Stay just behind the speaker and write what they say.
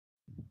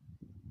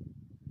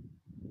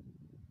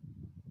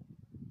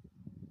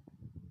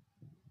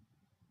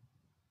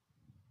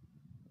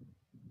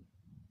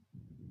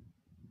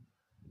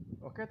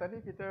Okey,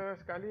 tadi kita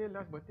sekali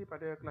last berhenti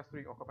pada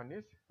clustering of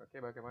companies. Okey,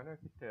 bagaimana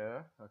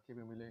kita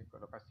memilih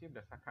lokasi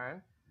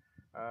berdasarkan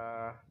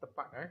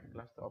tempat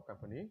cluster of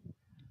company.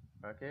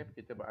 Okey,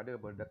 kita berada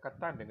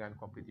berdekatan dengan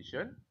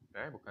competition,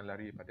 bukan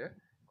lari pada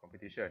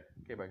competition.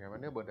 Okey,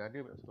 bagaimana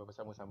berada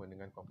bersama-sama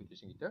dengan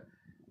competition kita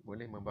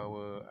boleh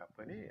membawa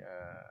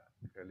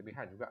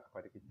kelebihan juga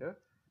kepada kita.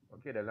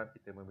 Okey, dalam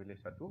kita memilih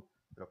satu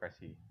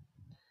lokasi.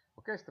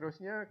 Okey,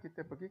 seterusnya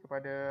kita pergi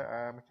kepada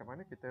macam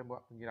mana kita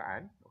buat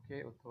pengiraan,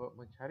 okey, untuk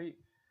mencari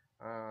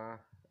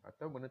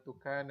atau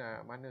menentukan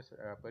mana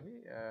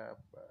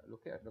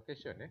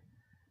location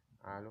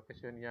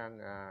location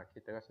yang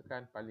kita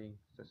rasakan paling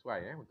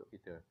sesuai untuk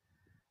kita.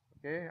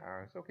 Okey,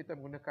 so kita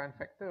menggunakan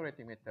factor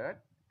rating method.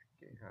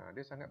 Okay,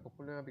 dia sangat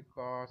popular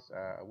because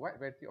a wide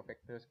variety of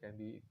factors can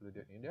be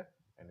included in the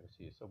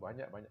analysis. So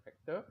banyak-banyak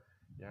faktor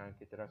yang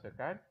kita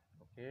rasakan,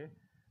 okey,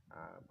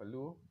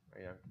 perlu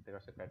yang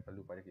kita rasakan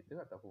perlu pada kita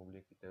ataupun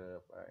boleh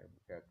kita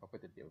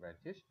competitive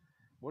advantage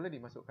boleh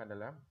dimasukkan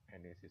dalam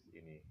analisis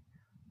ini.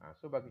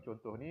 So bagi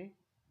contoh ni,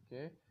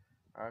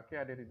 okey,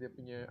 ada dia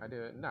punya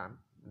ada 6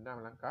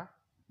 langkah,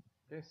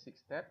 okey, 6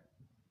 step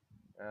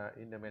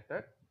in the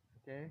method.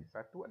 Okay,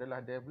 satu adalah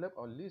develop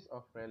a list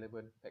of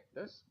relevant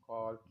factors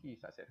called key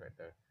success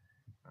factor.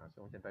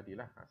 So macam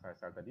tadilah,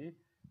 asal-asal tadi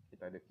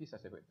kita ada key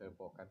success factor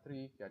for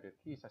country, kita ada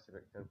key success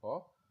factor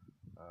for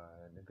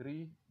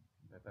negeri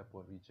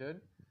ataupun region,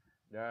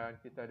 dan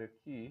kita ada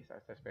key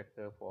success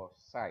factor for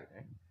site.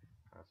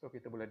 So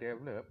kita boleh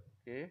develop,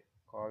 okay,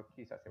 called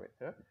key success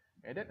factor,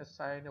 and then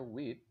assign a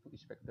weight to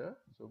each factor.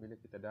 So bila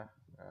kita dah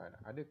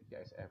ada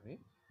KISF ni,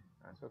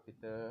 so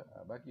kita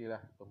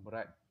bagilah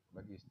pemberat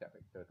bagi setiap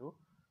factor tu.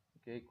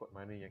 Okay, ikut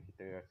mana yang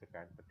kita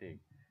rasakan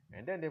penting.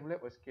 And then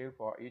develop a scale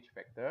for each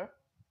factor.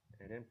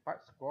 And then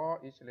part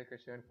score each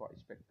location for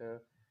each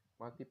factor.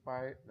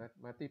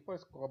 Multiple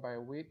score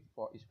by weight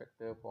for each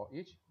factor for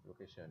each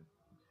location.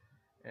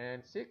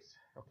 And 6,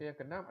 okay, yang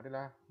keenam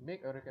adalah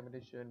make a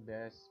recommendation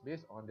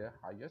based on the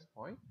highest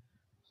point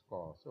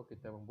score. So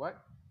kita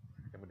membuat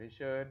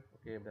recommendation,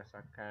 okay,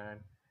 berdasarkan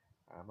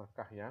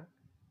markah yang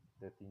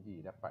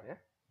tertinggi dapat ya.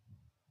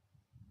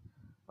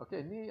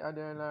 Okey, ini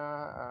adalah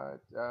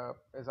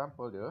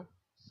example dia.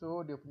 So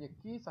dia punya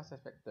key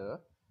success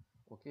factor,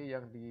 okey,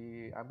 yang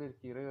diambil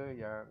kira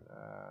yang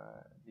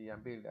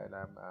diambil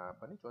dalam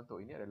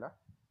contoh ini adalah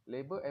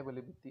labor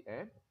availability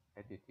and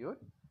attitude,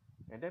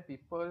 and then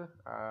people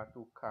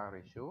to car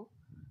ratio,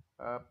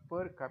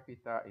 per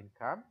capita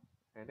income,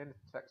 and then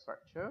tax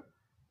structure,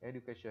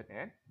 education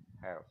and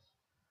health.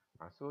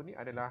 So ni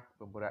adalah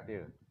pemberat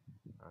dia.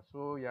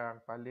 So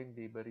yang paling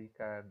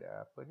diberikan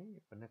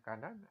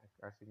penekanan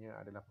rasanya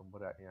adalah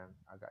pemberat yang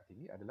agak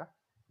tinggi adalah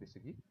dari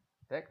segi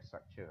tax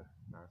structure.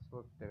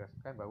 So kita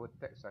rasakan bahawa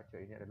tax structure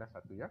ini adalah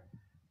satu yang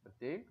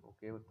penting,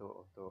 okey,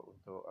 untuk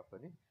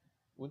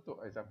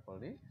example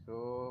ni.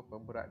 So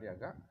pemberat dia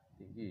agak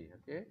tinggi,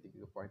 okey,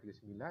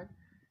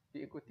 3.39,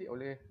 diikuti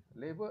oleh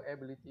labor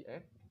ability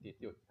and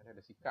attitude.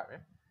 Ada sikap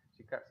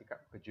sikap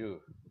pekerja.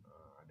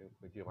 Ada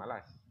pekerja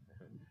malas.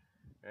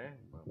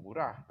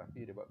 Murah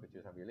tapi dia buat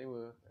kerja sambil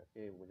lewa.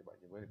 Okey,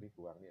 menyebabnya lebih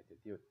kurang ni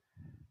attitude.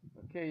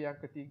 Okey, yang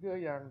ketiga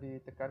yang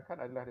ditekankan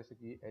adalah dari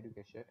segi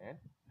education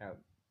and health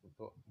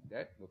untuk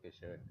that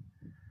location.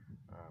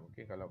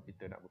 Mungkin kalau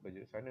kita nak bekerja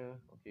di sana,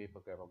 okey,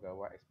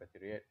 pegawai-pegawai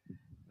expatriate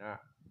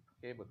nak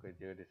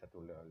bekerja di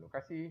satu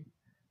lokasi,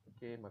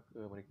 okey,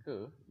 maka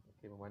mereka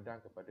memandang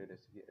kepada dari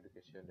segi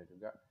education dan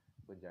juga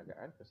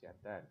penjagaan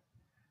kesihatan.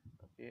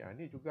 Okey,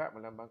 ini juga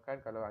melambangkan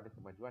kalau ada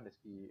kemajuan dari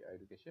segi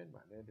education,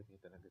 maknanya dia punya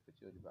tenaga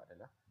kerja juga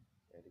adalah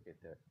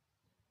educated.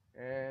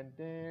 And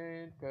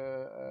then ke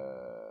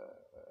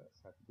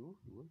 1, 2,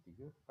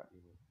 3, 4,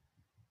 5.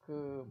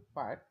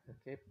 Keempat,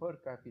 okey, per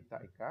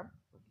capita income,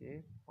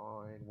 okey,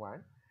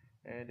 0.1.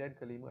 And then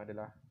kelima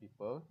adalah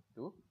people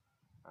to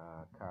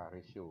car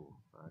ratio.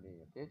 Ni,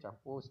 okey,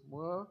 campur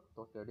semua,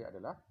 total dia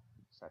adalah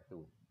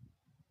 1.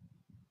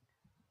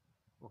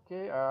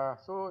 Okey,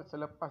 so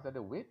selepas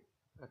ada weight,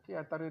 okey,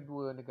 antara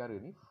dua negara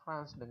ni,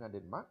 France dengan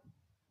Denmark.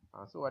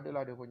 So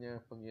adalah dia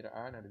punya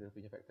pengiraan, ada dia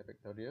punya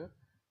faktor-faktor dia.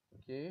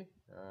 Okey,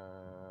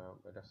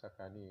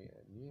 berdasarkan ni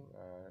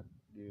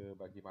dia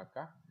bagi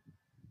markah.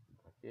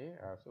 Okey,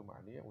 so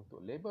maknanya untuk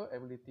labor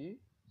ability,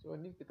 so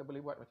ni kita boleh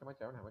buat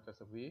macam-macam lah, macam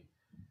survey.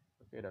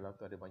 Okey, dalam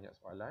tu ada banyak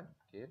soalan,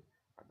 okey,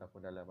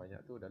 ataupun dalam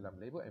banyak tu, dalam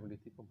labor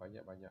ability pun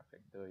banyak-banyak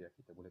faktor yang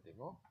kita boleh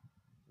tengok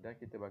dan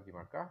kita bagi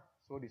markah.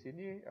 So di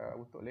sini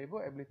untuk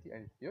labor ability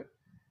and attitude,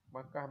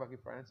 markah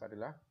bagi France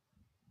adalah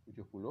 70.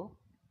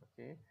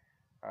 Okey.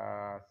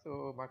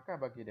 So markah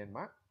bagi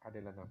Denmark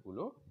adalah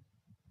 60.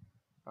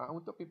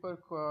 Untuk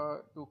people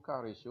to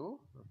car ratio,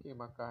 okey,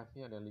 markah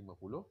ni adalah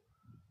 50.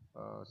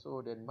 So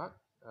Denmark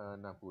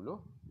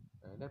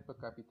 60. Dan per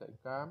capita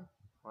income,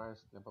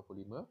 France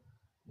 85,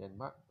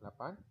 Denmark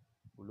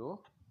 80.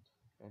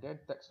 And then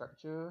tax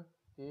structure,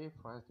 okey,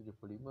 France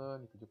 75,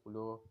 ni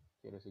 70.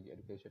 Okay, dari segi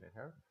education and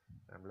health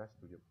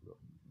 1670.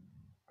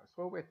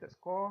 So weighted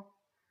score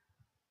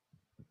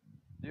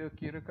dia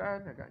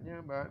kirakan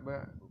agaknya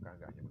bukan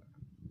agaknya pula.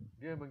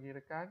 Dia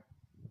mengirakan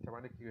macam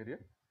mana kira dia.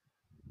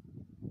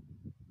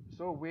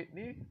 So weight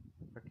ni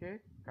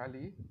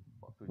kali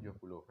 70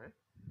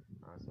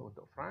 so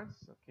untuk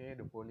France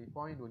 20.25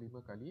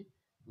 kali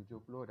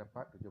 70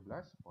 dapat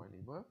 17.5.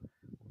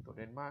 Untuk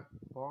Denmark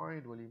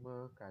 0.25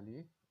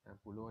 kali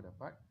 60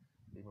 dapat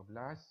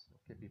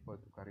 15. People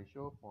tukar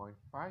ratio 0.5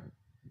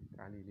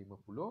 kali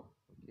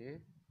 50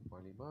 0.5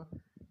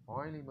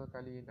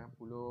 kali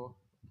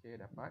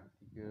 60 dapat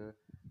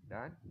 3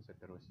 dan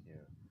seterusnya.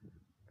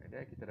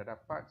 Dan kita dah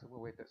dapat semua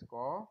weighted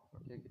score.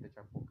 Kita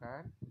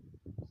campurkan.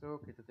 So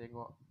kita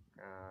tengok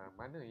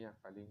mana yang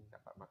paling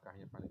dapat markah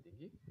yang paling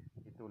tinggi,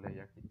 itulah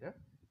yang kita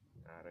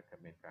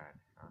rekomenkan.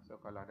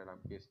 So kalau dalam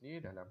kes ni,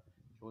 dalam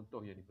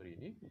contoh yang diberi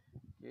ni,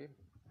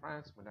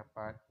 France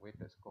mendapat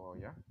weighted score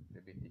yang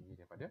lebih tinggi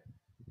daripada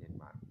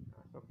Denmark.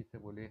 So kita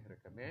boleh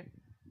rekomen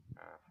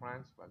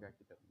France sebagai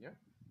kita punya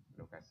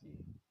lokasi.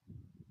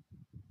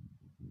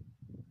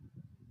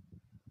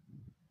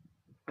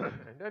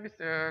 And then this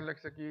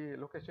lagi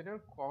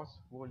locational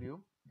cost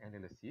volume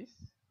analysis.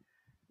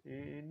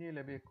 Ini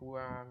lebih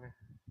kurang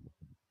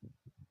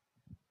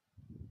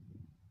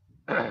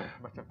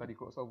macam tadi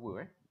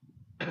crossover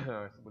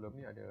sebelum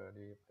ni ada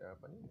di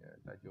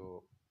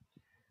tajuk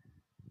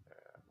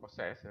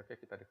proses.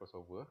 Kita ada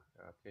crossover.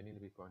 Ini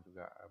lebih kurang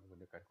juga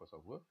menggunakan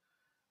crossover.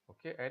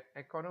 An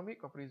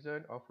economic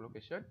comparison of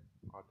location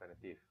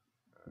alternative.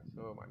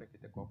 So maknanya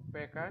kita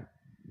comparekan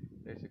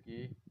dari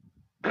segi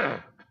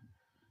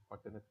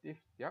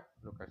alternatif tiap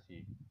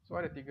lokasi. So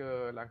ada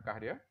 3 langkah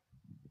dia.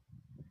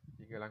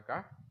 3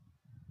 langkah.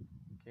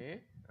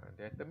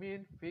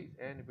 Determine fixed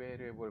and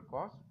variable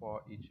cost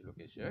for each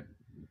location,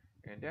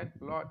 and then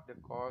plot the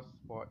cost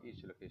for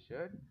each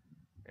location,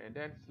 and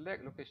then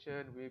select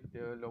location with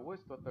the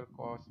lowest total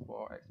cost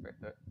for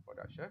expected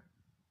production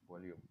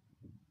volume.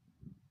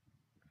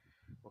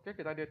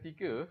 Kita ada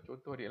 3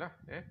 contoh dia lah.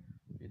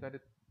 Kita ada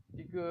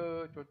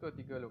 3 contoh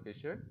 3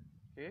 location.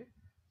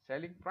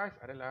 Selling price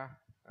adalah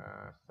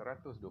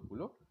 120,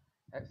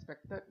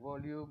 expected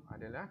volume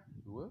adalah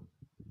 2000.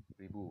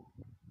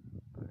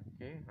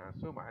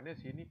 So maknanya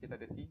sini kita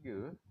ada 3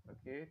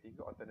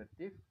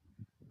 alternatif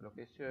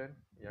location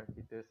yang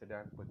kita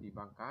sedang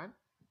pertimbangkan.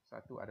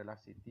 Satu adalah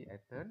City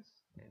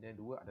Athens, and then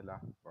 2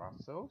 adalah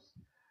Brussels,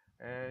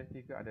 and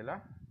 3 adalah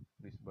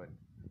Brisbane.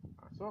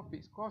 So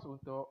fixed cost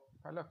untuk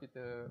kalau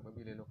kita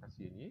memilih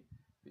lokasi ini,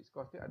 fixed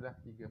cost dia adalah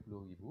 30,000,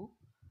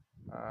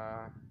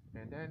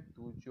 and then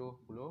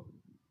 70,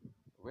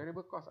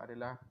 variable cost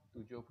adalah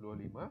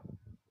 75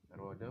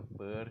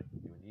 per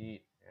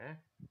unit.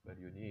 Per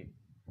unit.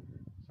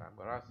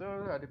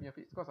 Brussels ada punya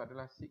fixed cost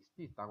adalah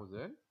 60,000.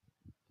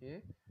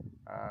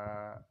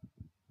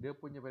 Dia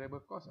punya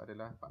variable cost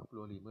adalah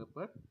 45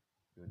 per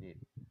unit.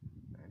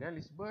 Dan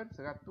Lisbon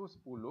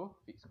 110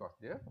 fixed cost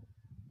dia.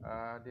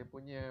 Dia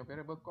punya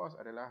variable cost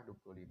adalah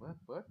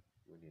 25 per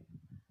unit.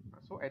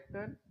 So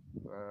Athens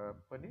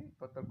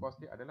total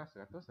cost dia adalah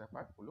 180,000.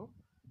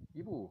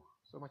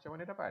 So macam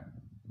mana dapat?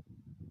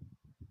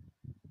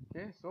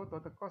 So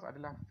total cost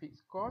adalah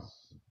fixed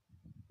cost.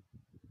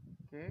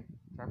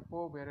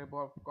 Campur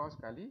variable cost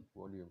kali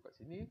volume. Kat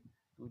sini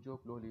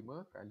 75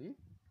 kali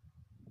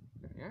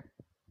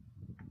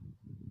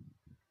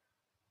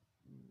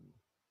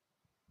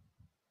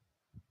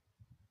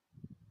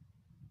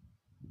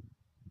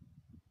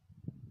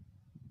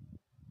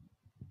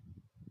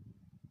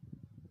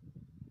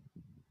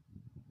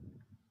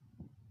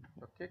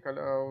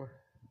kalau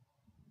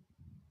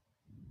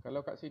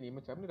kat sini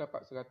macam ni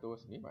dapat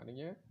 100 ni,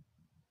 maknanya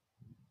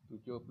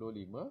 75.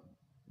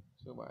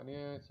 So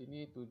maknanya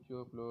sini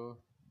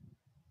 75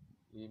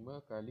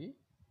 kali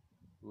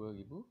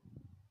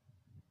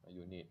 2000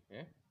 unit.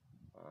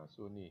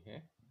 So ni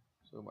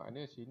so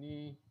maknanya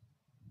sini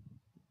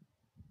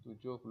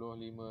 75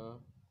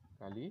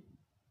 kali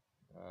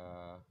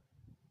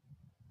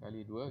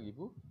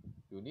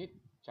 2000 unit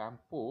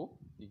campur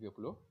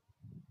 30,000.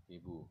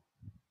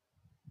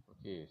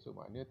 So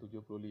maknanya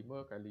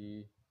 75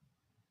 kali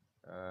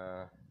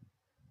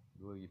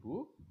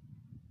 2000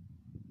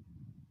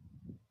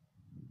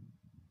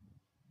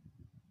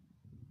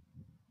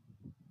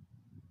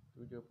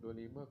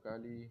 75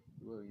 kali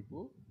 2000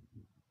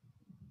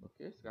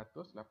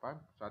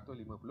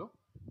 150,000.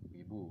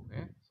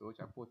 So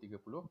campur 30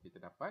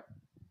 kita dapat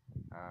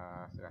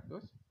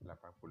 180.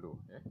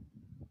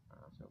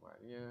 So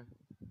maknanya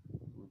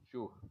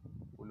 75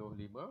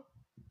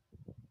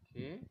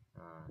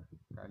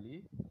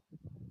 kali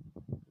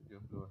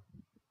 75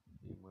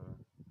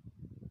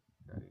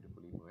 kali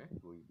 25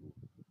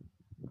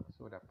 2000.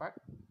 So dapat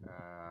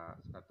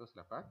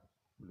 180,000.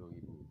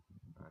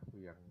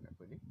 Tu yang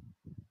apa ni?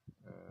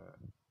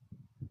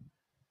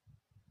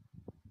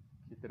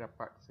 Kita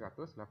dapat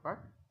 180,000.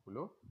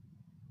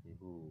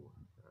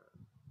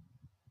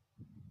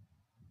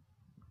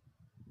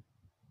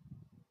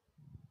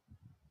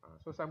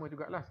 So sama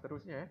jugalah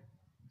seterusnya.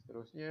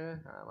 Seterusnya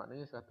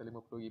maknanya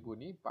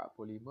 150,000 ni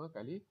 45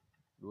 kali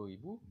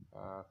 2000.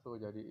 So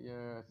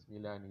jadinya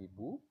 9,000.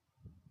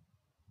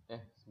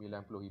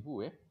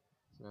 90,000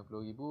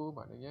 90,000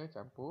 maknanya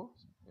campur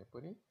apa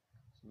ni?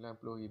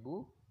 90,000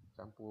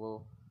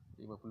 campur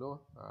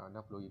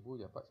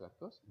 60,000 dapat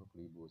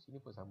 150,000. Sini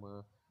pun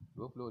sama,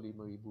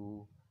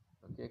 25,000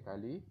 okey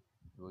kali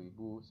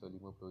 2,000, so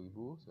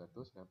 50,000,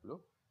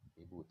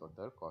 190,000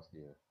 total cost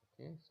dia.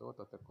 Okey, so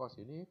total cost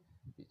ini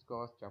fixed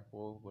cost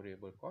campur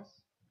variable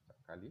cost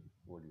kali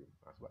volume.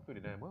 Sebab tu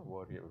dia nama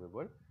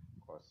variable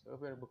cost. So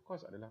variable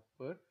cost adalah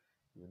per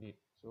unit.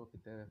 So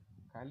kita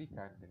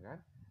kalikan dengan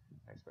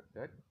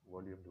expected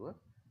volume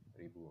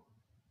 2,000.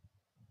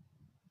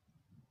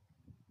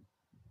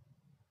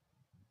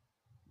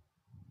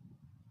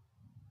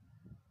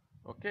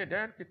 Okey,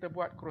 dan kita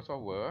buat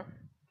crossover.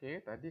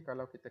 Okey, tadi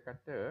kalau kita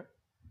kata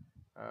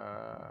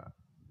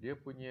dia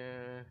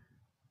punya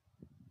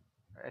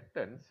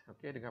Athens,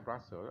 okey, dengan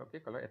Brussels,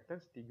 okey, kalau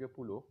Athens 30,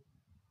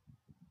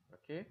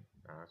 okey,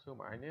 so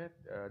maknanya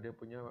dia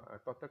punya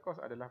total cost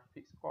adalah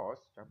fixed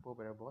cost campur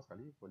variable cost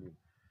kali volume.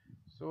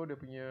 So dia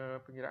punya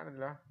pengiraan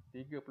adalah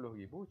 30,000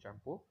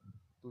 campur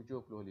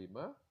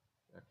 75,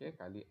 okey,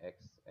 kali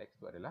X. X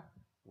tu adalah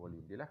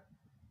volume dia lah.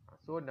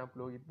 So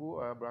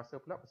 60,000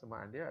 Brussels pula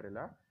persamaan dia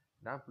adalah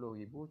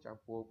 60,000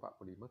 campur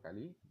 45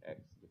 kali X,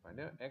 di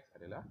mana X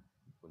adalah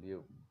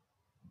volume.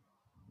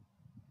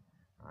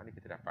 Ni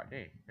kita dapat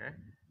ni.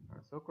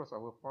 So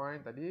crossover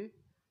point tadi,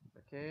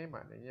 okey,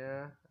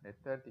 maknanya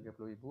Athens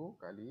 30,000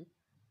 kali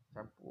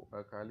campur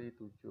kali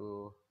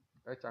 7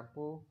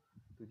 campur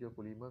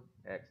 75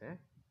 X.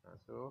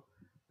 So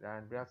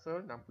dan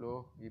Brussels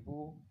 60,000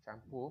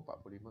 campur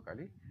 45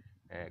 kali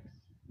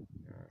X.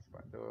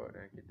 Sebab tu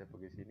dan kita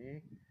pergi sini.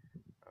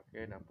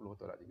 Okey, 60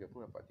 tolak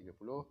 30 dapat 30,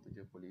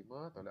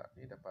 75 tolak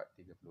ni dapat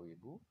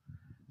 30,000.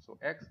 So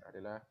X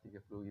adalah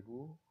 30,000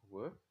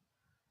 over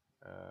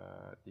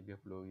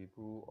 30,000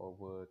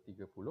 over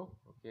 30.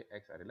 Okey,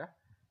 X adalah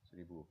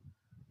 1,000.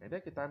 And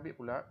then kita ambil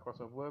pula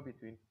crossover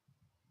between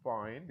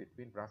point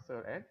between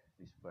Brussels and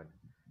Lisbon.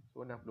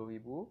 So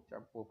 60,000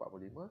 campur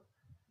 45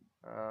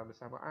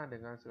 bersamaan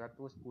dengan 110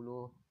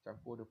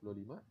 campur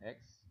 25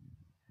 X.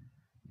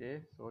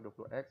 Okey, so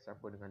 20X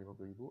campur dengan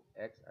 50,000,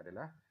 X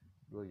adalah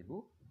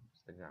 2,500.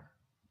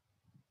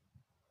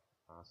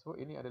 So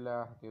ini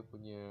adalah dia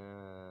punya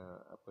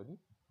apa ni?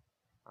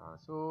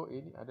 So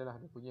ini adalah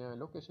dia punya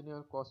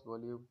locational cost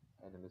volume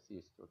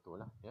analysis,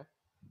 contohlah ya.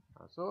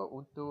 So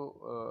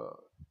untuk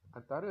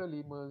antara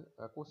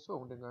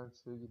 50 dengan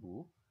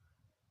 1000,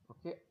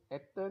 okey,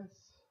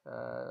 Athens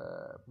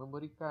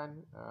memberikan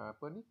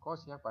apa ni,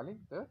 kos yang paling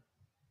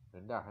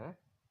terendah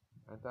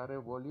antara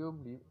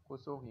volume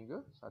 0 hingga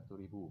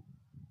 1000.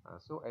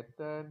 So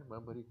Athens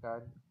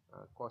memberikan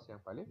kos yang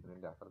paling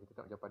rendah. Kalau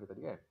kita tengok jawapan dia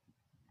tadi kan.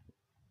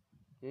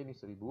 Okey, ni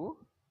 1000.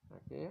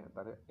 Okey,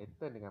 antara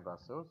Athens dengan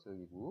Brussels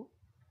 1000.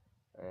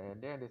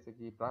 And then dari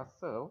segi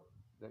Brussels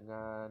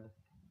dengan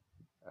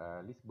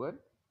Lisbon,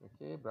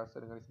 okey,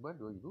 Brussels dengan Lisbon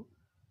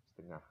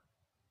 2,500.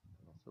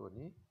 So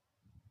ni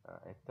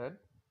Athens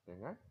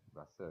dengan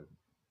Brussels.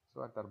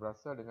 So antara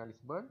Brussels dengan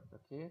Lisbon,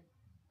 okey.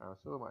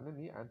 So maknanya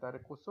ni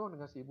antara 0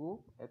 dengan 1000,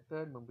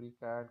 Athens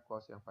memberikan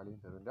kos yang paling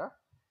terendah.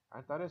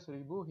 Antara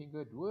 1000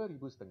 hingga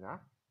 2,500,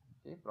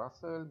 okey,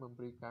 Brussels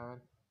memberikan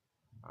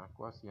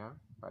kos yang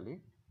paling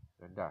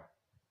rendah.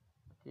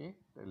 Okey,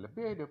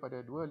 lebih daripada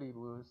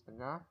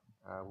 2,500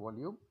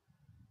 volume,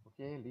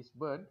 okey,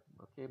 Lisbon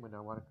okey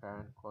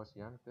menawarkan kos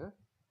yang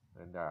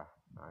terendah.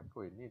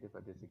 Ini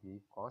daripada segi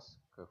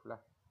cost curve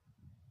lah.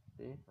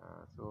 Okey,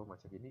 so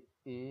macam ini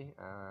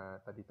A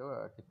tadi tu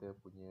kita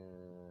punya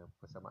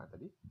persamaan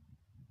tadi.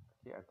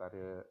 Okey,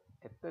 antara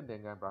Athens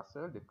dengan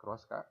Brussels dia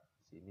cross kat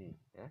sini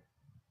ya.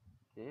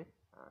 Okey,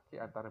 okey,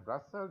 antara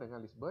Brussels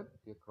dengan Lisbon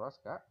dia cross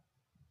kat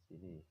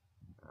sini.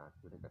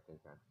 Itu dia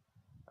katakan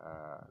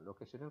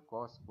locational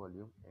cost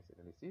volume as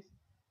analysis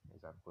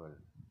example.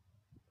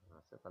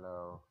 So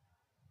kalau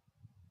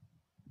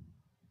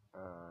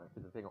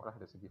kita tengoklah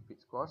dari segi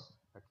fixed cost,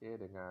 okey,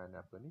 dengan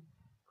apa ni,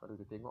 kalau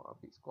kita tengok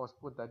fixed cost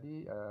pun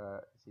tadi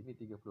sini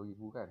 30,000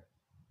 kan.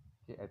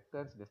 Okey,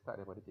 Athens dia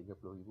start daripada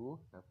 30,000,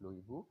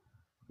 60,000,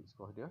 fixed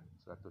cost dia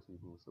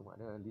 100,000. So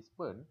maknanya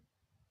Lisbon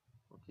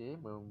okey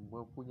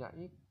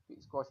mempunyai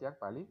fixed cost yang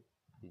paling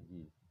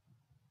tinggi.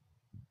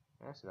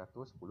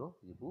 110,000.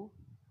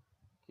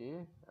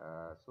 Okey,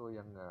 so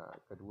yang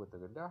kedua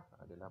terendah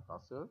adalah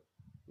Brussels,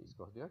 fixed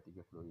cost dia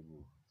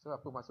 30,000. So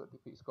apa maksud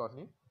fixed cost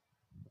ni?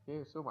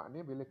 Okey, so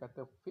maknanya bila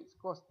kata fixed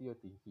cost dia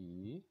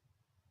tinggi,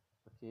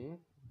 okey,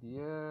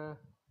 dia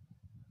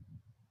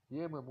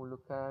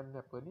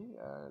memerlukan apa ni,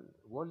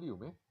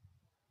 volume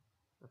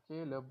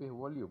okey, lebih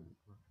volume,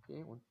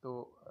 okey,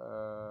 untuk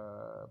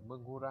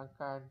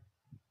mengurangkan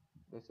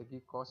dari segi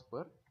cost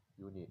per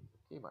unit.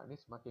 Okey, maknanya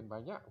semakin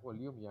banyak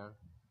volume yang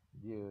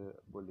dia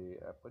boleh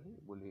apa ni,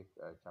 boleh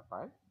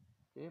capai,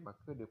 okey,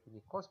 maka dia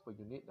punya cost per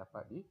unit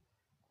dapat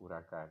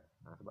dikurangkan.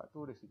 Sebab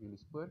tu dari segi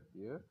Lisbon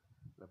dia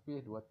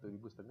lebih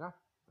 2,500,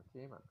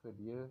 okey, maka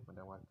dia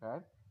menawarkan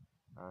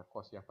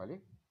kos yang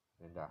paling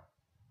rendah.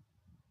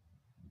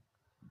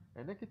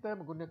 And then kita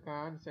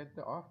menggunakan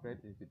center of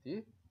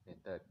relativity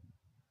method.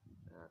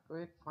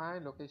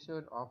 Find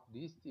location of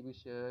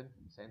distribution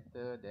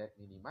center that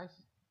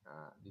minimize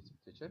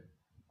distribution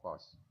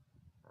cost.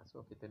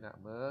 So kita nak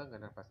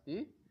mengenal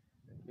pasti,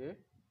 okey,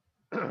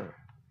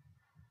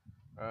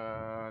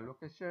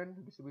 location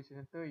distribution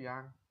center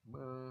yang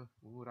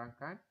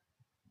mengurangkan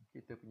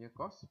kita punya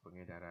kos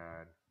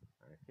pengedaran.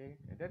 Okay,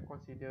 and then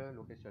consider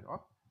location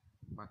of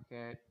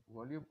market,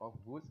 volume of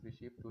goods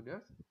received to the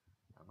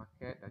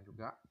market dan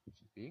juga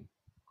shipping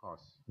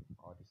cost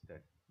or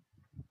distance.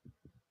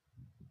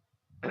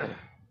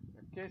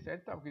 Okay,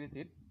 center of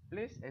gradient.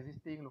 Place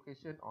existing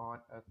location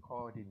on a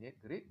coordinate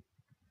grid.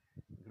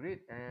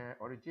 Grid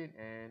origin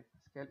and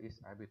scale is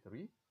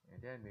arbitrary,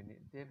 and then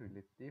maintain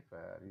relative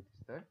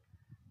distance.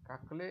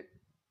 Calculate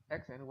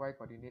x and y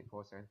coordinate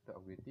for center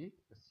of gravity.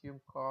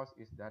 Assume cost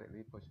is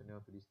directly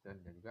proportional to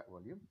distance dan juga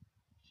volume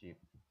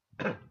shift.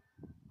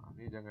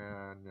 Ni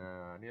jangan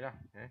ni lah.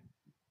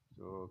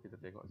 So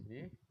kita tengok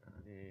sini.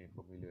 Ni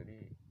formula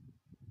ni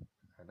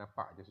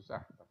nampak je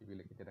susah, tapi bila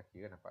kita dah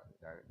kira nampak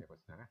dah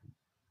senang.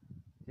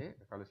 Okay,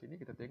 kalau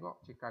sini kita tengok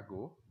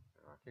Chicago.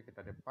 Okay,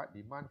 kita ada 4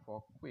 demand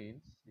for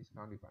Queens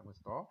discount department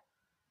store.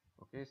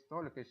 Okay,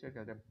 store location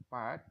kita ada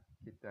 4.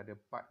 Kita ada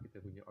 4 kita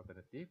punya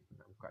alternatif.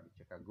 Nak buka di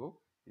Chicago,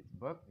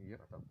 Pittsburgh, New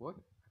York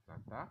ataupun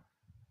Atlanta.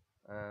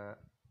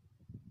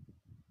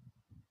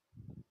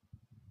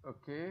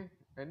 Okay,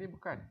 ini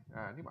bukan.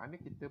 Ini maknanya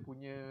kita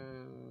punya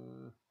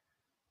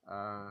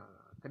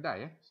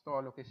kedai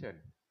store location.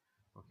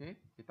 Okay,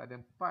 kita ada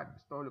 4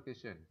 store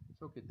location.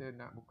 So kita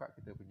nak buka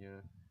kita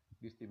punya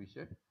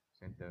distribution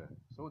center.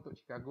 So untuk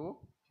Chicago,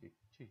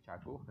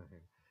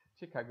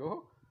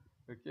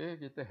 okay,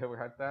 kita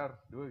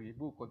menghantar 2,000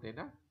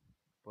 kontainer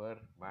per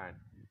month.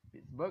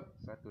 Pittsburgh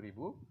 1,000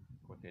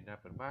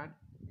 kontainer per month.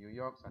 New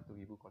York 1,000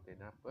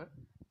 kontainer per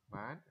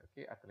month.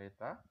 Okay,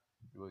 Atlanta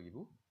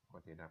 2,000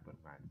 kontainer per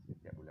month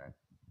setiap bulan.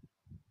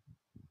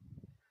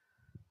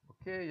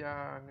 Okay,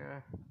 yang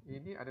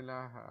ini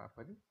adalah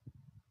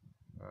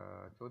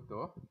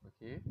contoh.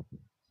 Okay,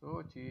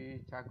 so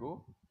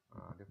Chicago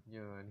dia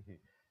punya ni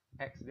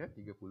X dia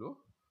 30,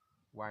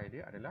 Y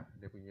dia adalah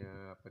dia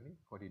punya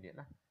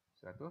koordinat lah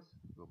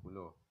 120.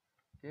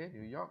 Okay,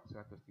 New York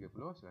 130,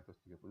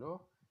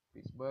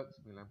 Pittsburgh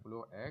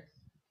 90X.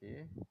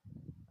 Okay,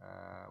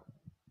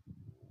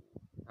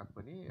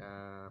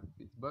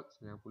 Pittsburgh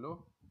 90,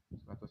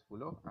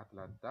 110,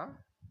 Atlanta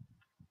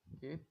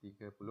okay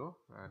 30, 60,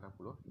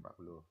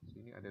 40.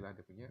 Sini adalah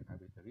dia punya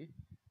arbitrary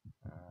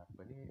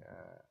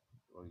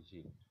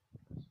origin.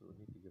 So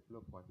ni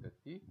 30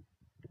 quantity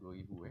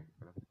 2,000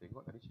 Kalau kita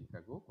tengok tadi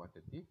Chicago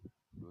quantity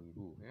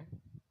 2,000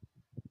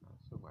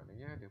 So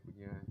maknanya dia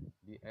punya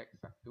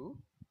DX1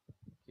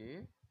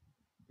 okay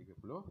 30,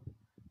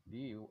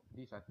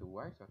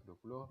 D1Y 120,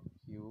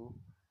 Q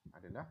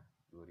adalah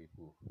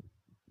 2,000.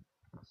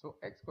 So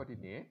X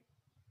coordinate.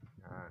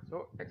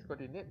 So X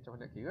coordinate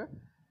macam mana kira?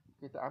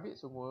 Kita ambil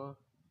semua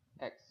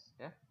X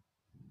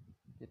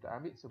Kita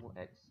ambil semua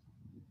X.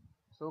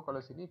 So kalau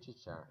sini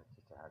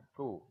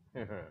Chicago.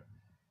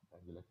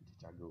 Panggil lagi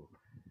Chicago.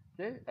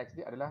 Okay, X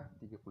dia adalah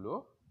 30,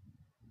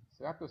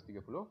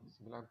 130,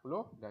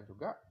 90 dan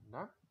juga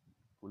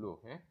 60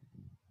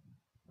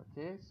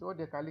 Okay, so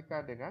dia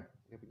kalikan dengan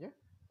dia punya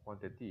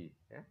quantity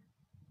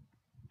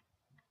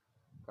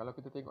Kalau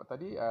kita tengok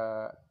tadi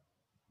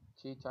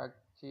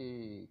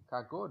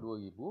Chicago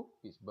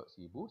 2,000, Pittsburgh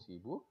 1,000,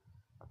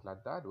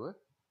 Atlanta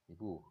 2,000.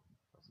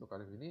 So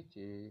kalau ini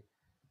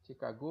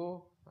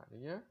Chicago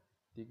maknanya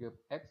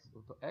 3X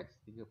untuk X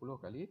 30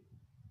 kali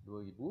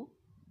 2,000.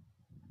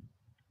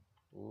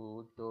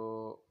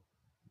 Untuk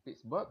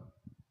Pittsburgh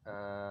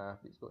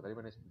dari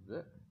mana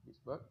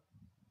Pittsburgh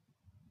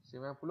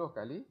 90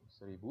 kali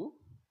 1,000.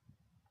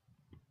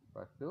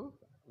 Lepas tu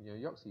New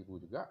York 1,000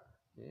 juga.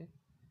 Okay.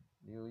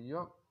 New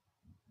York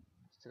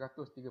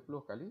 130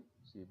 kali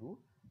 1,000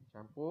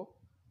 campur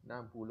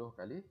 60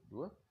 kali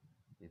 2,000.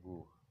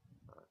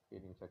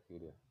 Okay, ni macam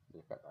kira dia.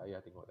 Dekat tak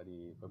payah tengok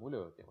tadi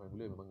formula. Tengok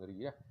formula memang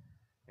ngeri lah.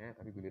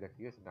 Tapi bila dah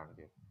kira senang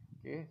je.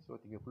 Okay, so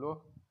 30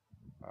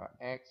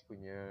 X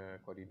punya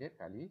koordinat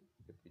kali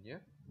dia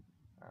punya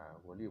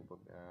volume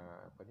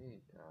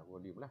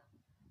volume lah.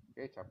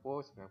 Okay, campur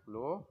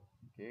 90.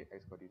 Okay,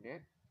 X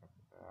koordinat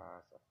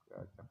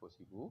campur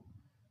 1,000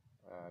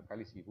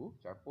 kali 1,000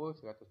 campur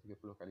 130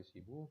 kali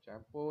 1,000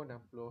 campur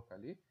 60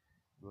 kali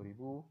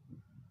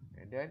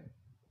 2,000 and then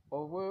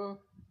over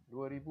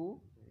 2,000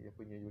 dia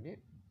punya unit.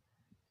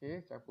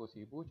 Okay, campur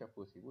 1,000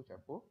 campur 1,000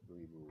 campur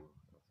 2,000.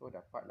 So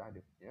dapatlah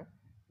dia punya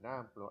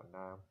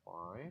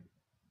 66.7.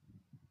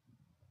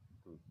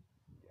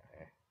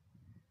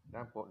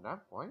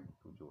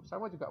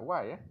 Sama juga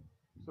Y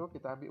So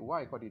kita ambil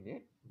Y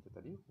koordinat itu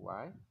tadi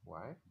Y.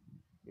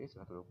 Okay,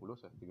 120,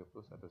 130,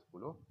 110,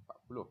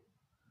 40.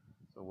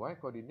 So Y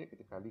koordinat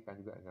kita kalikan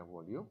juga dengan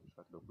volume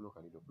 120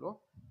 kali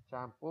 20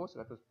 campur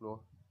 110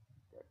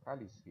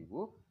 kali 1,000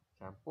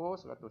 campur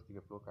 130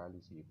 kali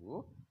 1,000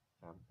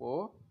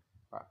 campur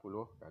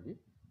 40 kali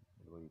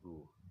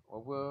 2,000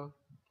 over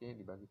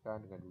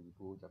dibagikan dengan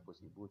 2,000 campur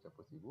 1,000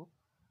 campur 1,000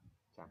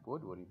 campur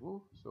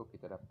 2,000. So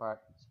kita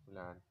dapat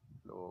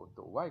 90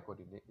 untuk Y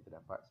koordinat kita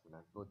dapat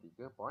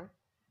 93.3.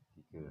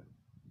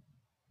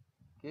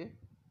 Okey.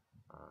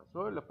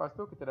 So lepas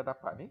tu kita dah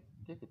dapat ni,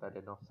 okay, kita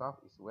ada north south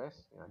east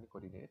west. Yang ni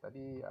koordinat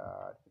tadi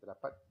kita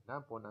dapat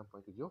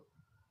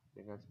 66.7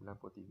 dengan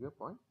 93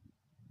 point.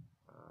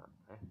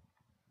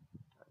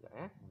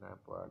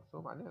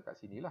 So maknanya kat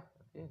sini lah.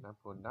 Okay,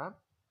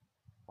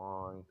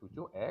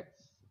 66.7x.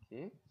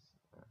 Okay.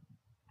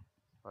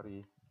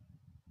 Sorry.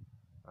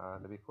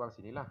 Lebih kurang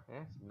sinilah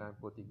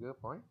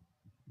 93.3.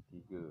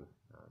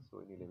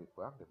 So ini lebih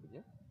kurang dia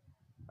punya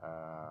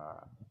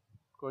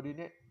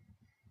koordinat,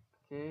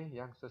 okay,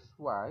 yang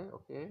sesuai,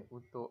 okay,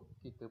 untuk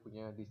kita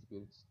punya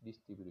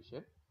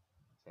distribution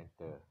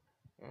center.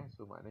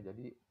 So maknanya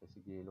jadi dari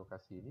segi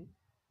lokasi ni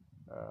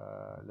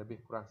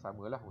lebih kurang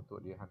samalah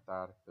untuk dia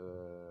hantar ke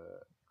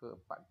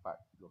empat-empat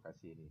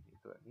lokasi ni.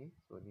 Itu ni.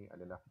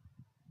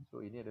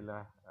 So ini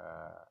adalah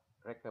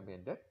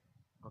recommended,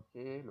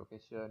 okay,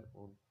 location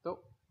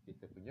untuk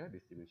kita punya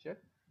distribution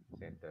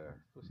center.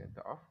 So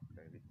center of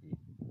gravity.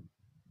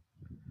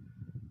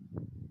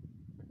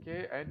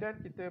 Okay, and then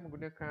kita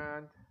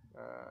menggunakan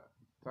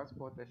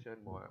transportation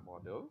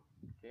model.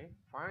 Okay,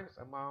 finds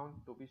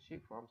amount to be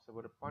shipped from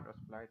several point of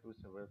supply to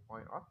several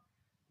point of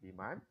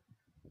demand.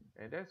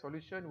 And then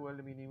solution will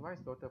minimize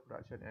total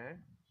production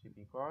and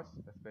shipping cost,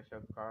 the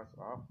special cost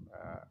of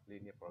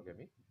linear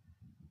programming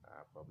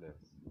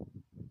problems.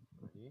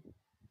 Ini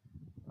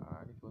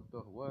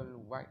contoh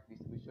worldwide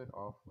distribution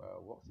of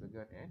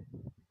Volkswagen and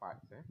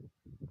parts.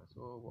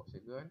 So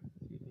Volkswagen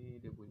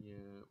sini dia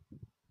punya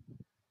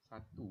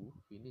satu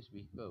finish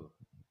vehicle.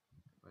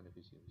 Mana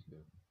finish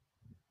vehicle?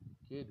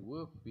 Okay,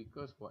 2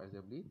 vehicles for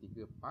assembly,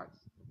 3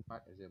 parts,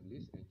 4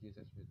 assemblies, engine,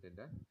 suspension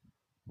dan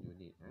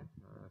unit.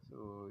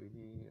 So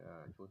ini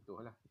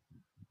contoh lah.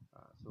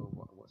 So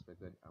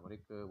Volkswagen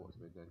Amerika,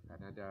 Volkswagen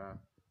Kanada,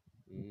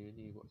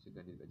 ini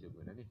Volkswagen dekat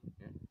Jerman ni.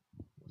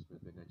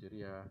 Volkswagen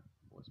Nigeria,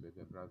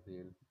 Volkswagen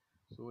Brazil.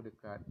 So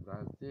dekat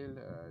Brazil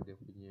dia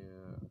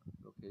punya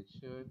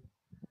location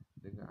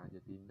dengan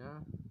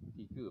Argentina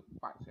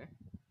 3 parts.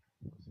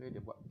 So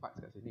dia buat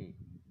parts kat sini.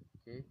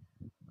 Okay.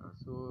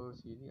 So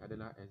sini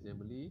adalah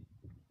assembly.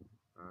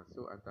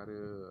 So antara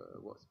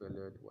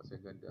Volkswagen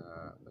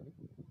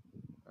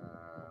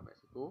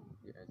Mexico,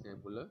 dia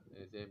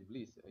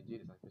assemblies,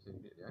 engine, suspension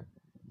unit dan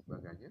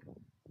sebagainya.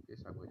 Okay,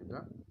 sama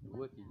juga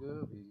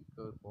 2-3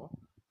 vehicle for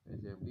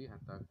assembly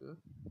hantar ke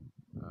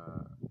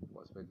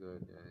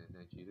Volkswagen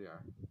Nigeria,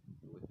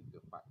 2-3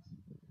 parts.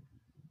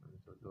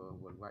 Contoh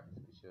worldwide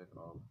distribution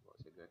of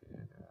Volkswagen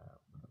and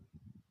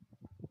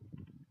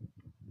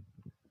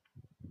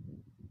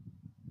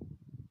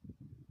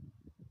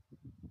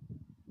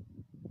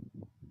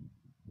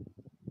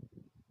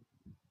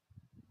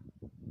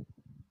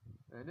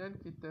and then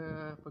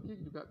kita pergi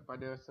juga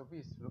kepada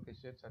service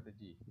location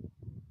strategy.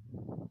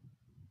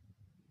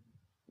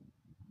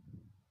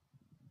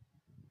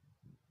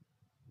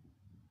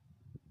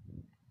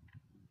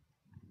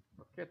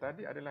 Okay,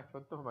 tadi adalah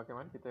contoh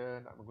bagaimana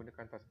kita nak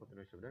menggunakan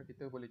transportation model.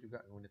 Kita boleh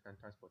juga menggunakan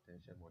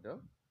transportation model.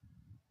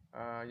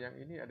 Yang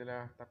ini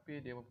adalah,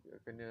 tapi dia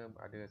kena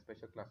ada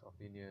special class of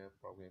linear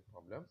programming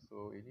problem.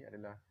 So ini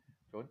adalah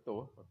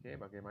contoh, okay,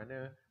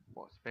 bagaimana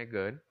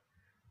Volkswagen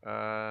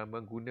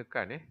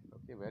menggunakan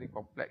okay, very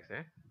complex.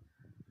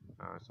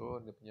 So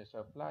dia punya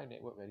supply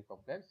network very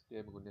complex.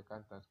 Dia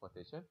menggunakan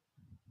transportation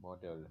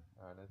model.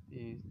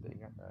 Nanti kita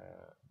ingat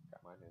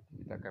kat mana.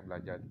 Kita akan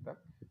belajar tentang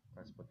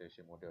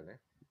transportation model.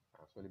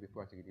 So lebih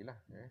kurang macam inilah.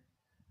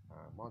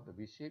 Amount to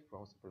be shipped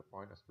from several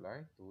point of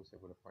supply to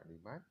several point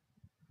demand.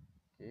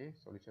 Okay,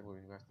 solution will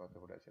minimize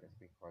total production and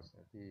shipping cost.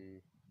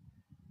 Nanti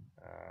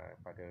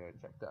pada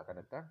chapter akan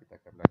datang kita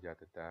akan belajar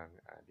tentang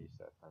this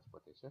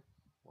transportation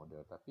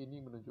model. Tapi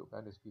ini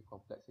menunjukkan the speed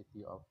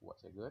complexity of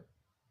Volkswagen.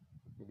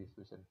 Okay,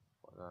 distribution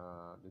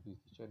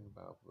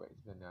of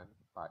Volkswagen dan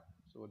part.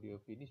 So dia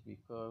finish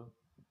vehicle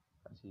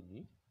kat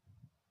sini.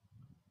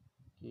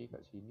 Okay,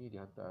 kat sini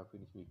dia hantar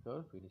finish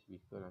vehicle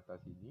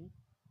hantar sini.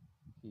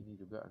 Sini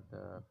juga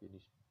hantar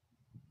finish.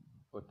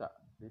 Oh tak,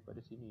 daripada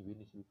sini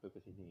finish vehicle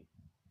ke sini.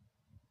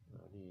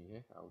 Ni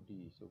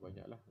Audi, so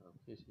banyaklah.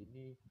 Okay,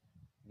 sini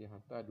dia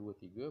hantar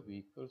 2-3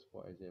 vehicles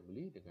for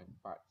assembly dengan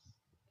parts.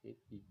 Okay,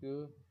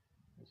 3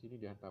 di sini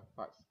dia hantar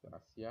parts ke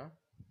Asia,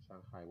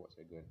 Shanghai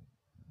Volkswagen.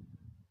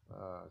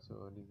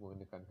 So ni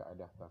menggunakan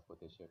kaedah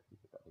transportation,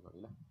 kita tak tengok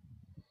ni lah.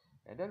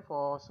 And then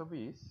for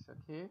service,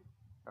 okay,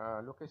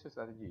 location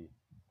strategy.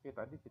 Okay,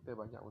 tadi kita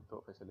banyak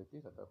untuk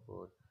facilities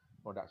ataupun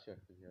production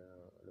punya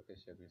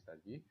location punya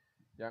strategy.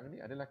 Yang ni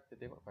adalah kita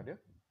tengok pada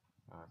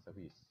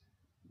service.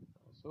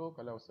 So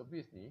kalau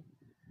service ni,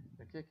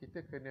 okay,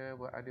 kita kena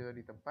berada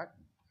di tempat.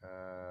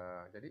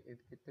 Jadi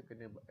kita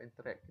kena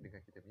interact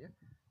dengan kita punya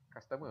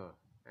customer.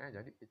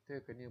 Jadi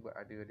kita kena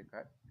berada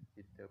dekat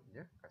kita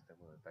punya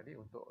customer. Tadi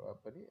untuk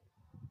apa ni?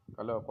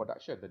 Kalau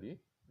production tadi,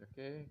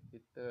 okay,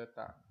 kita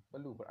tak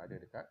perlu berada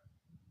dekat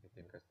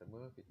kita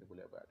customer. Kita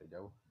boleh berada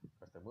jauh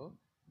customer.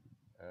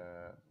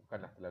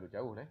 Bukanlah terlalu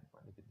jauh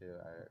maknanya kita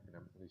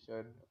kena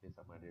position, okay,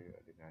 sama ada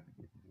dengan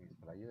kita punya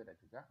supplier dan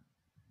juga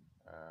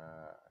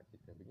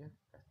kita punya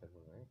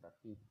customer.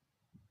 Tapi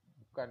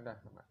bukanlah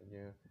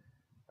maknanya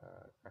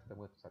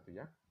customer tu satu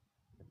yang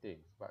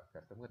penting sebab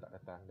customer tak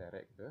datang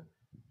direct ke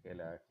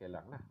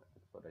Kelang lah,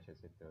 production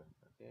center.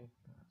 Okay.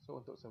 So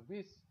untuk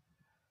servis,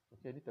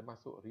 okay, ini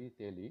termasuk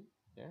retailing,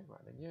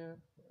 maknanya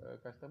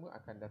customer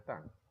akan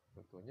datang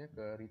contohnya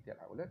ke retail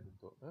outlet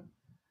untuk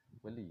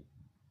beli.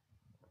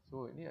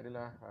 So ini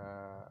adalah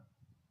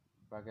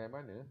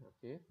bagaimana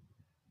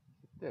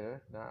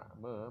kita nak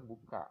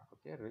membuka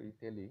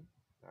retailing.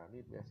 Ini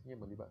biasanya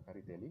melibatkan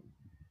retailing,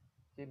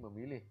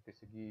 memilih dari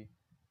segi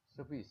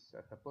servis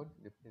ataupun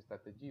dia punya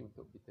strategi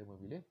untuk kita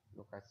memilih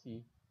lokasi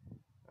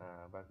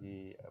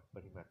bagi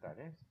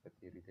perkhidmatan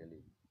seperti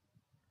retailing.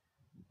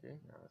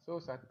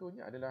 So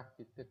satunya adalah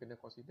kita kena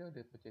consider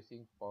the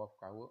purchasing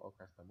power of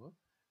customer,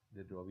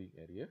 the drawing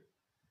area.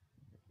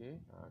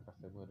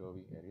 Customer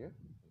drawing area.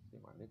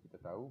 Maknanya kita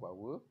tahu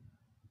bahawa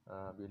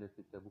bila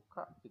kita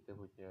buka kita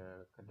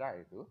punya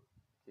kedai tu,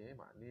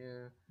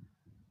 maknanya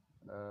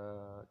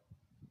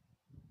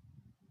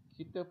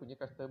kita punya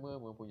customer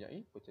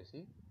mempunyai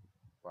purchasing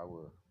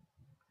power.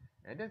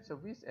 And then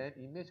service and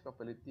image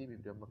compatibility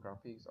with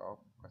demographics of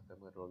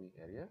customer drawing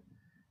area.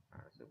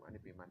 So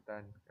maknanya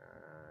perkhidmatan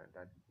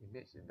dan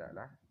image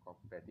hendaklah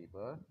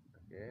compatible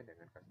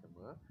dengan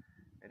customer.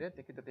 And then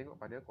kita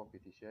tengok pada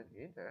competition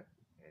in the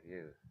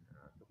area.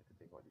 So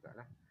kita tengok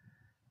jugalah.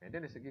 And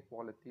then dari segi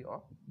quality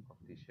of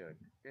competition,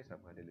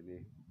 sama ada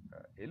lebih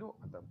elok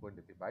ataupun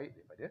lebih baik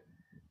daripada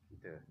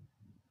kita.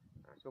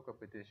 So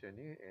competition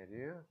ni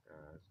area,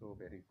 so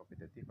very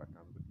competitive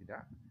atau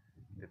tidak.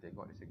 Kita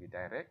tengok dari segi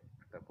direct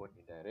ataupun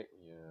indirect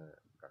punya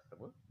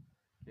customer.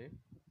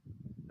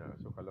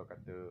 So kalau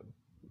kata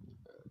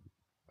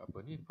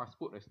fast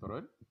food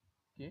restaurant,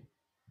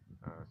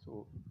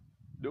 so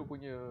dia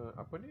punya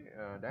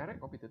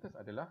direct competitors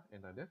adalah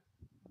another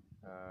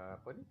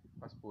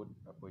fast food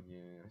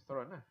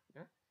restaurant lah.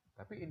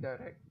 Tapi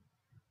indirect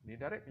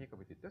punya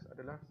competitors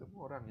adalah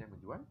semua orang yang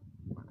menjual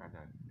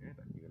makanan.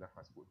 Tak kira lah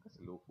fast food ke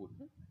slow food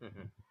ke.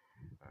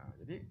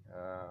 Jadi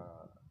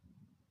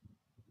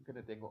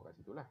kena tengok kat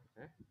situ lah.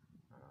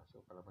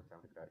 So kalau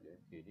macam dekat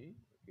JMK ni,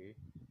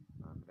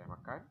 kedai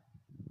makan,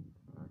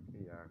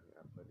 yang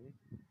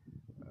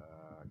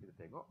kita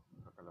tengok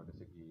kalau dari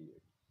segi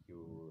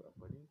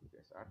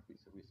QSR, quick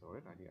service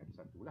restaurant, ada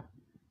satu lah.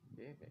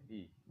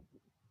 McD.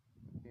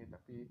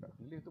 Tapi kat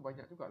Keling tu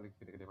banyak juga lagi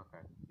kedai-kedai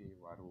makan.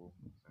 Warung.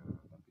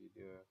 Tapi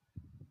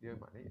dia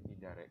maknanya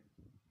indirect.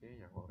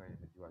 Yang orang yang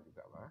menjual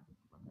juga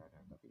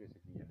makanan. Tapi dari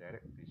segi yang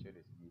direct competition,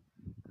 dari segi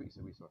quick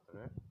service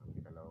restaurant,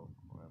 kalau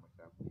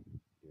macam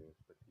dia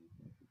seperti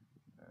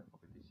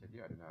competition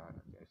dia adalah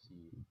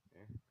KFC,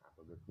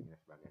 Burger King dan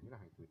sebagainya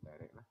lah. Itu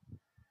direct lah.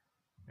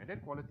 And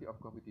then quality of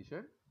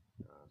competition.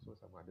 So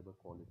sama ada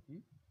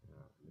berkualiti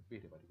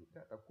lebih daripada kita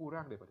atau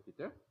kurang daripada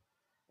kita.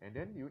 And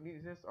then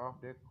uniqueness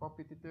of the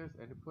competitors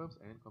and the firms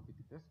and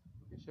competitors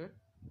location.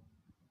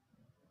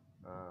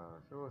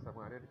 So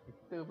sama ada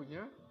kita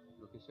punya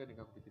location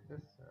dengan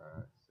competitors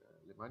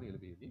mana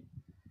lebih unik.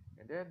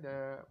 And then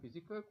the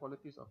physical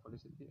qualities of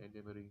felicity and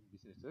neighboring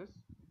businesses.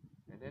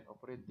 And then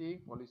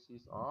operating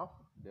policies of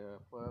the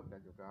firm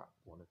dan juga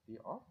quality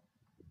of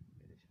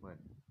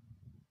management.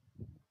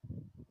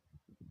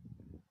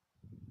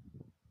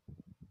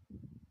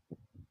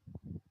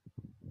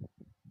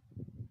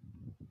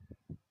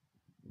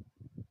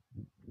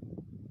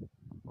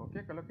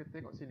 Kalau kita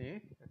tengok sini,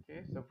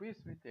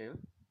 service retail,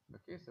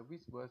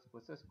 service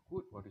versus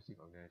good producing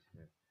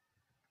organisation.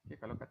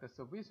 Kalau kata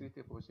service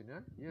retail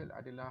professional, ia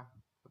adalah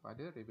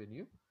kepada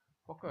revenue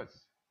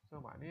focus. So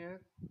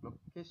maknanya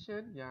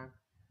location yang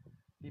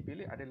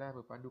dipilih adalah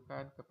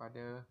berpandukan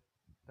kepada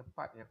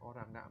tempat yang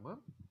orang nak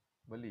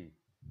membeli.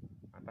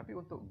 Tapi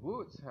untuk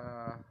goods,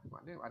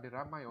 maknanya ada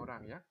ramai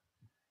orang yang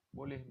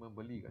boleh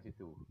membeli kat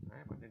situ.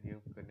 Maknanya dia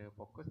kena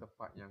fokus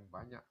tempat yang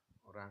banyak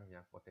orang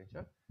yang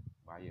potential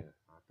buyer.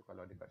 Tu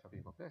kalau dekat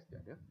shopping complex dia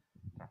ada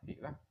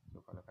trafik lah.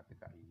 So kalau kata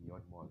kat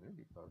Ion Mall ni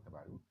di Pulau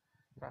Terbaru,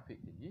 trafik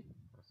tinggi.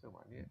 So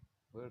maknanya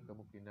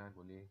berkemungkinan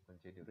boleh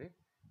mengenerate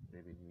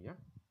revenue yang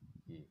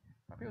tinggi.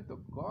 Tapi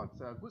untuk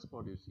goods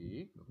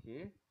producing,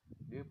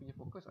 dia punya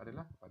fokus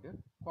adalah pada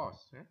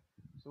cost.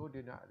 So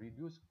dia nak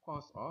reduce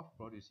cost of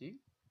producing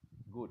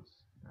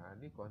goods.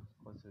 Ni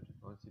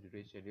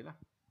consideration dia lah.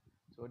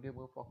 So dia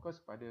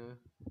berfokus pada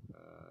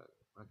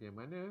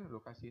bagaimana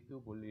lokasi itu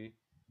boleh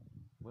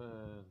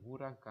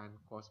mengurangkan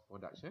cost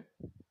production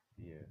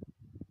dia.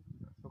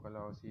 So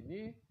kalau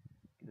sini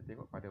kita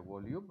tengok pada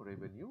volume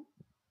revenue,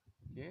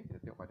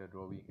 kita tengok pada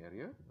drawing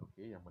area,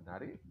 yang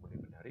menarik,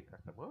 boleh menarik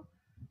customer,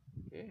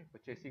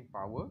 purchasing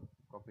power,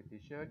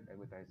 competition,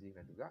 advertising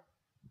dan juga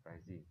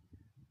pricing.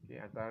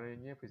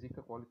 Antaranya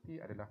physical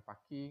quality adalah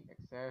parking,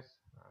 access.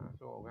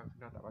 So orang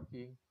senang tak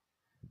parking.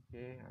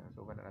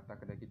 So orang nak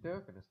datang kedai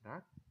kita kena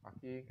senang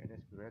parking, and then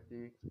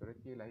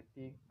security,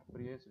 lighting,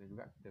 appearance dan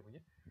juga kita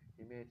punya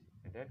image.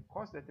 And then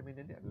cost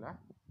determinant dia adalah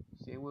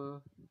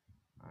sewa,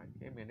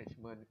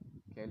 management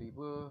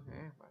caliber,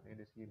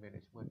 maknanya dari segi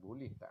management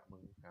boleh tak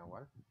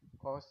mengawal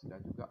cost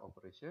dan juga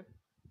operation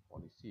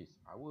policies,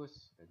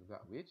 hours dan juga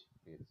wage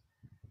rates.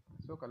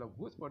 So kalau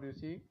goods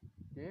producing,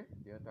 dia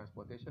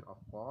transportation of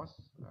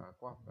cost of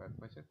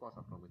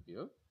raw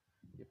material,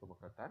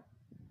 pembekatan pendapatan.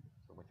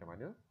 So macam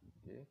mana?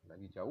 Okay,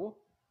 lagi jauh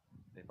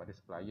daripada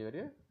supplier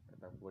dia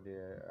ataupun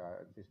dia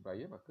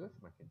supplier, maka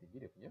semakin tinggi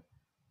dia punya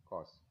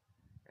cost.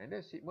 And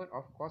then shipment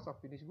of cost of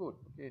finished good.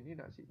 Okay, ni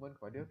nak shipment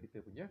kepada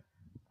kita punya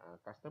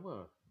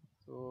customer.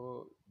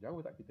 So jauh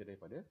tak kita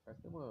daripada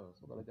customer?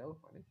 So kalau jauh,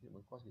 maknanya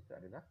shipment cost kita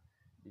adalah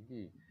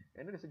tinggi.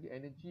 And then dari segi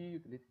energy,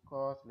 utility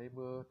cost,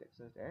 labor,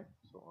 taxes and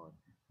so on.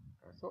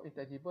 So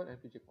intangible and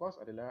future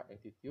cost adalah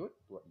attitude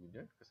toward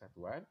union,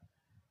 kesatuan,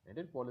 and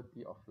then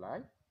quality of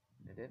life,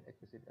 and then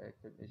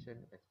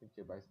acquisition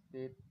expenditure by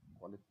state,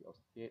 quality of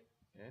state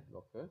and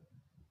local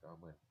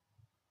government.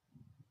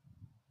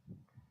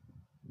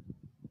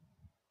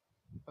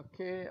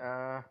 Okey,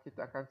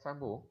 kita akan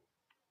sambung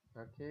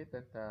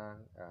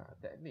tentang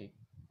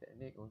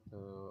teknik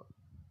untuk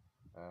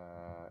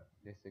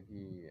dari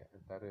segi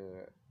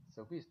antara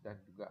service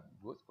dan juga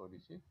goods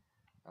producing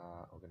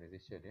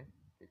organisation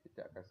Okay,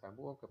 kita akan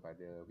sambung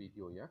kepada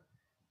video yang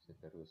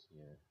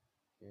seterusnya.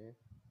 Okay.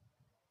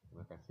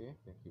 Terima kasih.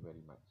 Thank you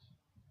very much.